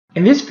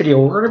In this video,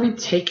 we're going to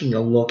be taking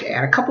a look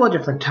at a couple of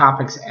different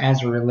topics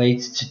as it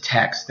relates to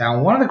text.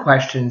 Now, one of the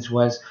questions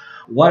was,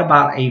 what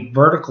about a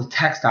vertical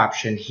text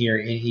option here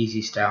in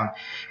EasyStone?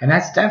 And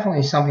that's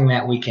definitely something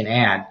that we can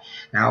add.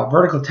 Now,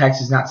 vertical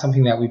text is not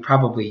something that we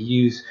probably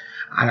use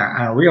on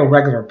a real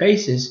regular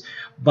basis,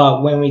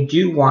 but when we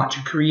do want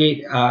to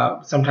create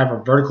some type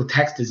of vertical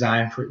text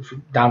design for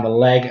down the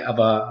leg of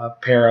a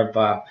pair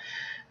of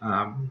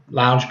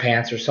lounge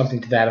pants or something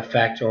to that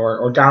effect,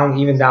 or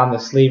even down the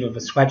sleeve of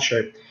a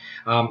sweatshirt,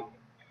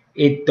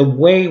 the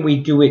way we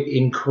do it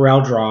in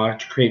CorelDRAW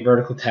to create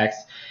vertical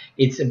text,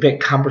 it's a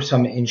bit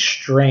cumbersome and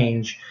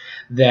strange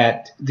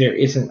that there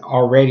isn't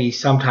already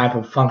some type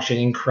of function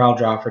in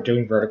CorelDRAW for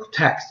doing vertical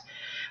text.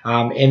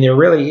 And there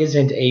really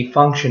isn't a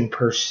function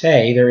per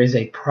se. There is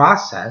a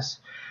process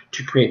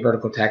to create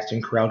vertical text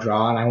in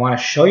CorelDRAW, and I want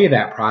to show you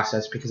that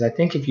process because I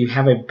think if you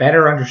have a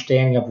better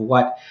understanding of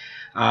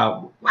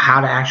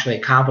how to actually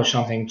accomplish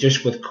something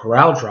just with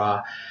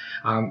CorelDRAW,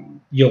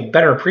 you'll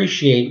better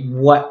appreciate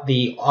what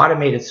the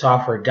automated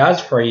software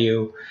does for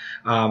you,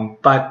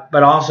 but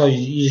also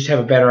you just have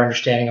a better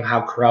understanding of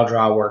how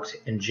CorelDRAW works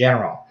in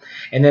general.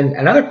 And then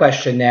another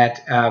question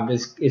that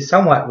is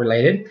somewhat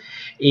related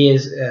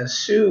is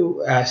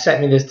Sue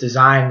sent me this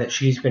design that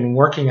she's been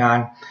working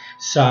on,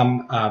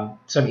 some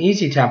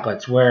easy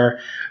templates where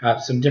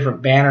some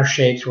different banner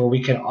shapes where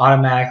we can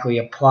automatically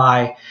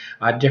apply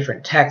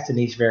different text in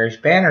these various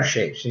banner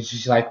shapes. And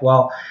she's like,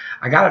 well,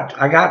 I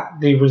got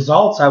the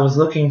results I was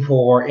looking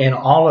for in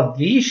all of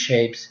these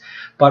shapes,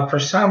 but for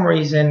some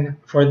reason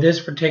for this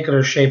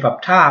particular shape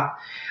up top,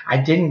 I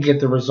didn't get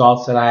the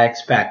results that I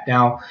expect.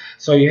 Now,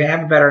 so you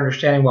have a better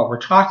understanding of what we're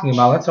talking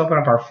about. Let's open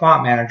up our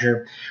font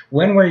manager.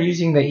 When we're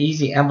using the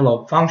easy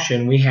envelope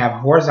function, we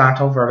have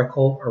horizontal,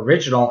 vertical,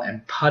 original,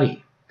 and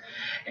putty.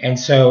 And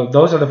so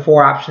those are the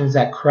four options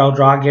that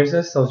CorelDRAW gives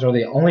us. Those are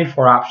the only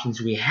four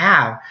options we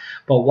have.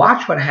 But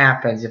watch what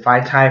happens if I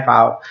type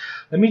out,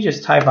 let me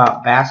just type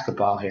out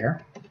basketball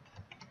here.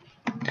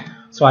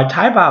 So I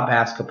type out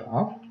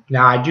basketball.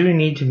 Now I do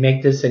need to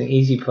make this an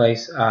easy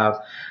placeholder.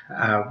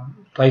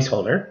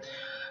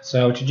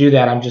 So to do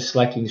that, I'm just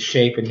selecting the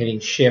shape and hitting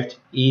Shift,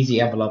 Easy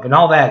Envelope. And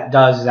all that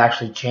does is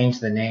actually change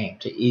the name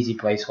to Easy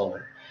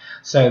Placeholder.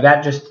 So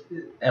that just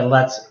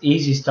lets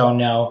EasyStone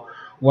know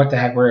what the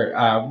heck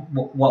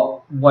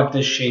what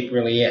this shape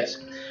really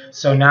is.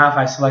 So now if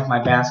I select my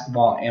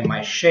basketball and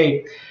my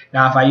shape,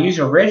 now if I use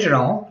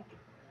original,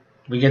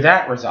 we get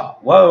that result.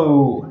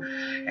 Whoa!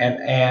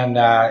 And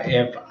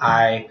if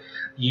I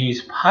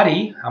use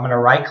putty, I'm going to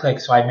right click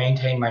so I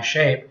maintain my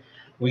shape.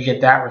 We get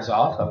that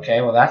result.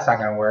 Okay, well that's not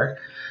going to work.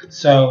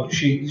 So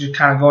she's just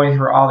kind of going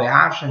through all the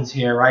options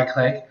here. Right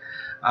click.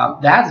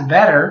 That's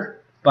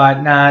better,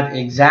 but not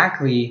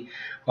exactly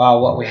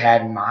what we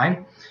had in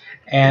mind.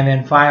 And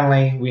then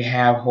finally we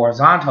have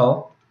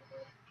horizontal,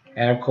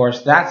 and of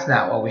course that's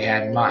not what we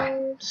had in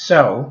mind.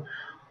 So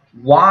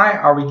why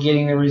are we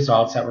getting the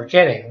results that we're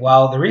getting?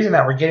 Well, the reason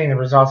that we're getting the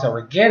results that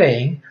we're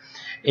getting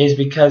is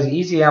because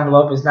Easy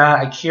Envelope is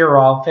not a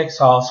cure-all,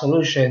 fix-all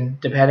solution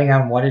depending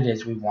on what it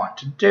is we want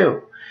to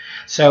do.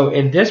 So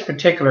in this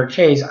particular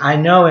case, I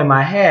know in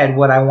my head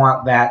what I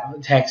want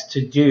that text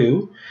to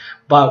do,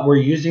 but we're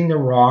using the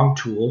wrong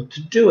tool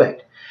to do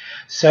it.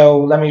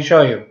 So let me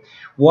show you.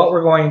 What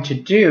we're going to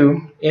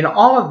do in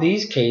all of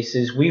these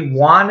cases, we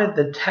wanted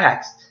the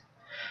text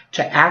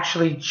to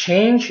actually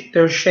change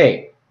their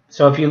shape.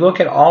 So if you look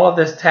at all of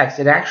this text,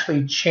 it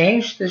actually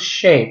changed the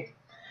shape.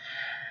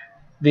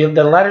 The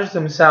letters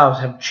themselves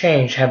have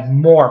changed, have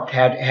morphed,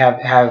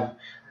 have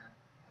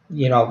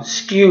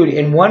skewed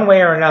in one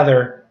way or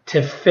another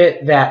to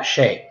fit that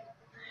shape.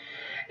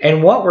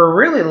 And what we're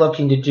really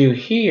looking to do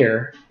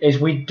here is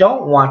we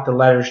don't want the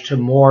letters to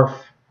morph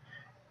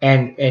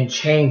and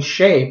change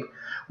shape.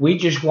 We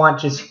just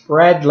want to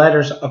spread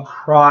letters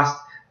across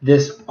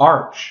this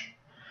arch.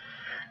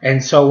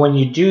 And so when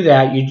you do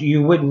that,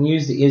 you wouldn't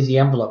use the Easy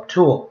Envelope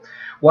tool.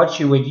 What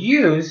you would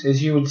use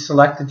is you would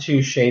select the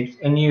two shapes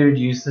and you would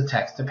use the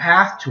Text to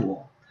Path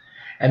tool.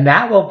 And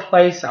that will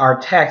place our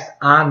text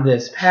on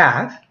this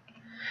path.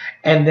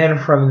 And then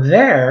from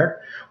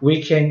there,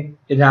 we can,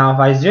 now if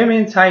I zoom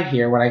in tight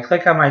here, when I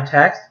click on my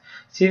text,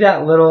 see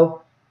that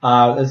little,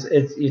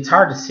 it's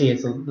hard to see,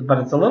 but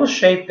it's a little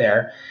shape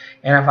there.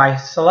 And if I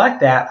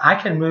select that, I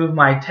can move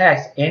my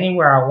text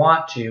anywhere I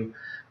want to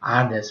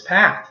on this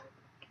path.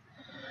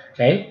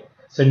 Okay,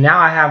 so now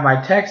I have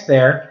my text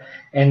there,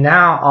 and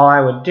now all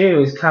I would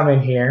do is come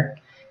in here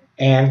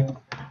and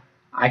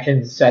I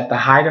can set the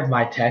height of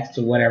my text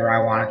to whatever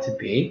I want it to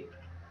be.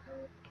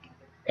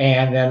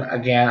 And then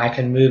again, I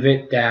can move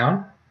it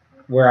down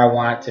where I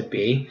want it to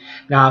be.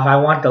 Now if I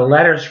want the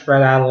letters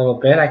spread out a little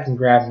bit, I can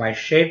grab my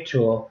shape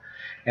tool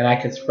and I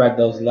can spread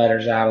those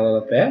letters out a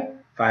little bit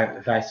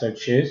if I so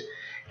choose.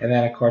 And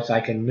then of course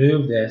I can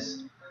move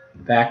this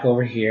back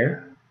over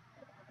here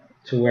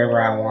to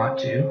wherever I want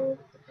to.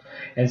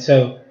 And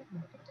so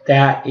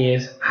that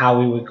is how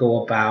we would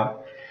go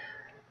about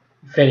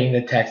fitting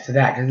the text to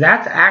that, because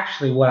that's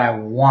actually what I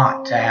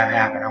want to have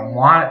happen. I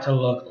want it to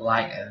look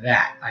like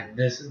that, like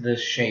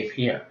this shape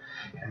here.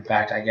 In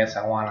fact, I guess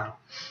I want to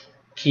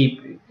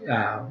keep,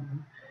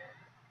 and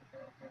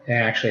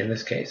actually in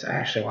this case, I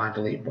actually want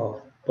to delete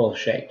both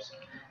shapes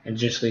and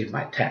just leave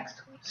my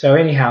text. So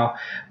anyhow,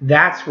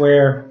 that's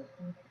where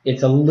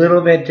it's a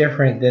little bit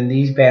different than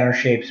these banner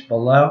shapes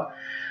below.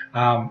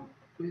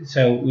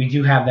 So we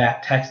do have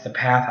that text to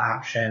path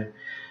option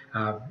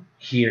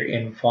here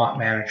in Font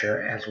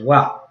Manager as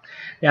well.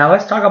 Now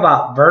let's talk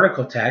about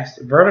vertical text.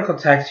 Vertical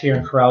text here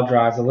in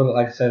CorelDRAW is a little,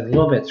 like I said, a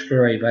little bit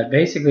screwy, but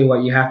basically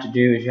what you have to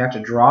do is you have to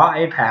draw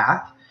a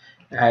path.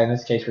 In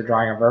this case, we're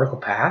drawing a vertical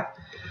path.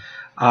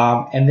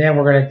 And then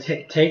we're going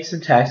to take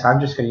some text. I'm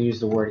just going to use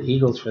the word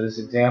eagles for this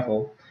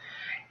example.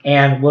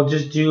 And we'll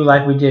just do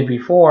like we did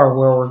before,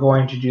 where we're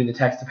going to do the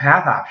text to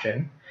path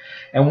option.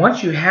 And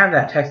once you have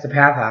that text to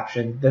path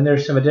option, then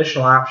there's some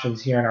additional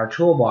options here in our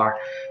toolbar.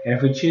 And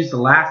if we choose the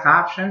last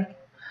option,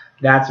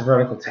 that's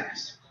vertical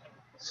text.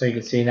 So you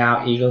can see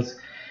now eagles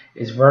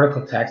is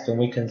vertical text, and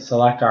we can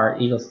select our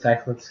eagles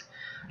text.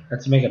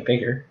 Let's make it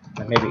bigger,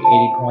 maybe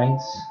 80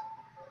 points.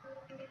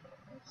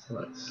 So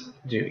let's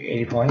do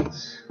 80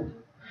 points.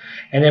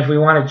 And if we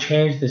want to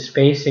change the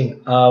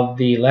spacing of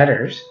the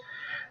letters,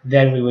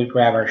 then we would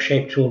grab our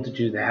shape tool to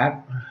do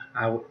that.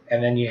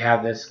 And then you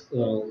have this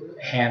little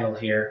handle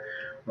here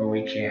where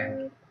we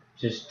can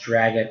just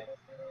drag it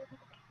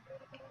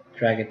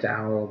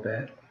down a little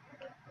bit.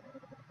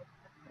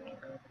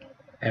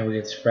 And we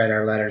can spread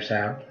our letters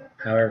out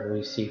however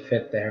we see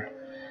fit there.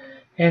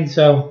 And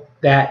so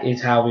that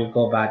is how we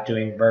go about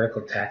doing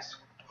vertical text.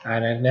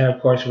 And then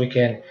of course we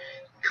can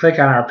click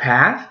on our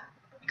path,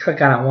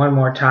 click on it one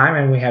more time,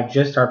 and we have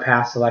just our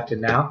path selected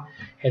now.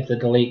 Hit the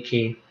delete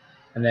key,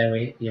 and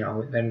then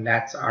then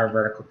that's our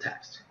vertical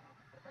text.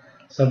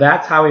 So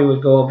that's how we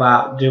would go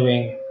about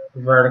doing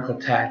vertical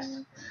text.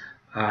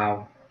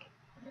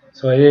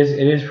 So it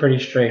is pretty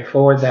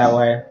straightforward that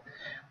way,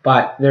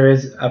 but there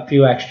is a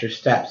few extra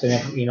steps, and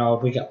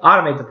if we can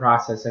automate the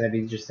process, then it'd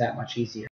be just that much easier.